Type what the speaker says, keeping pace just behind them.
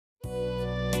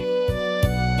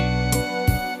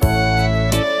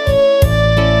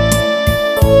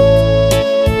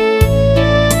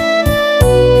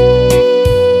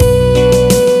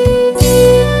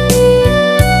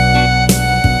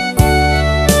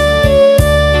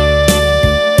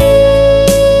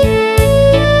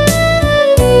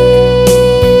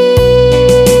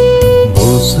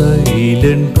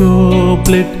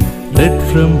goblet, red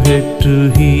from head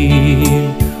to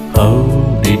heel.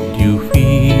 How did you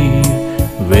feel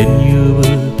when you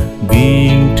were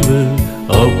being twirled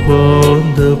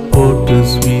upon the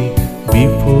potter's wheel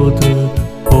before the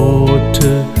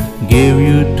potter gave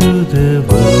you to the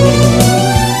world?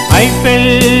 I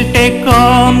felt a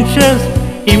conscious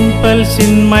impulse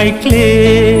in my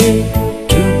clay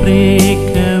to break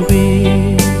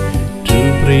away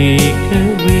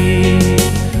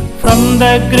from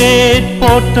the great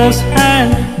potter's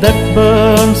hand that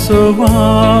burns so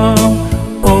warm.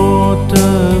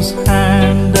 Potter's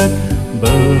hand that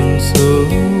burns so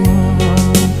warm.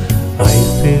 I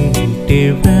felt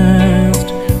a vast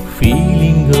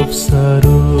feeling of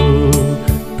sorrow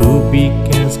to be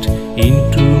cast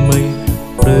into my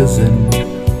present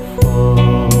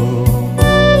form.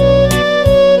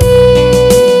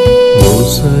 Oh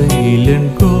silent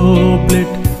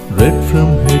goblet, red from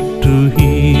head to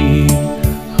heel,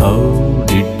 how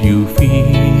did you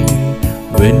feel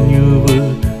when you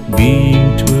were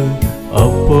being twirled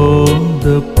upon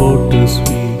the potter's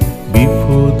wheel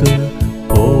before the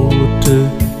potter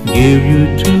gave you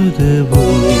to the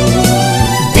world?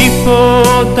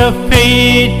 Before the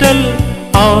fatal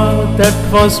hour, that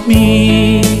was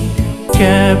me,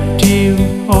 captive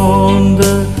on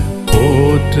the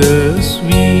potter's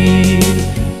wheel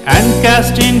and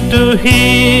cast into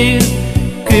his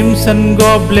crimson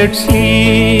goblet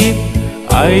sleep.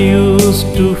 I used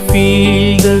to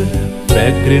feel the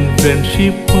fragrant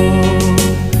friendship of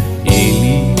a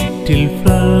little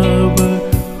flower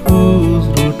whose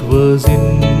root was in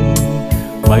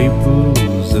my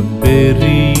bosom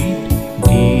buried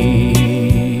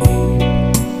deep.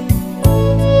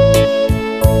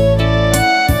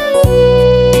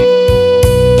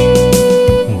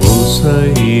 Oh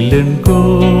silent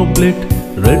goblet,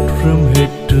 red from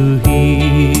head to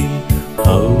heel,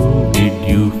 how did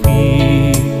you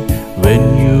feel when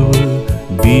you were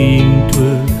being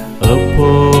twirled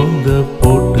upon the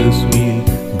potter's wheel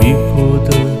before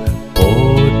the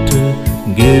potter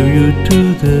gave you to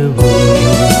the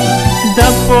world? The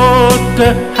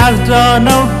potter has drawn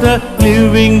out the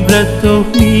living breath of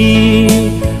me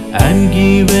and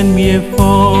given me a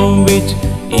form which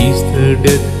is the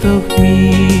death of me.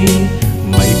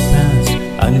 My past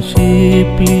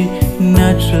unshapely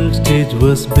natural stage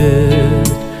was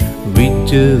best with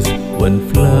just one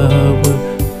flower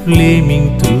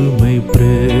flaming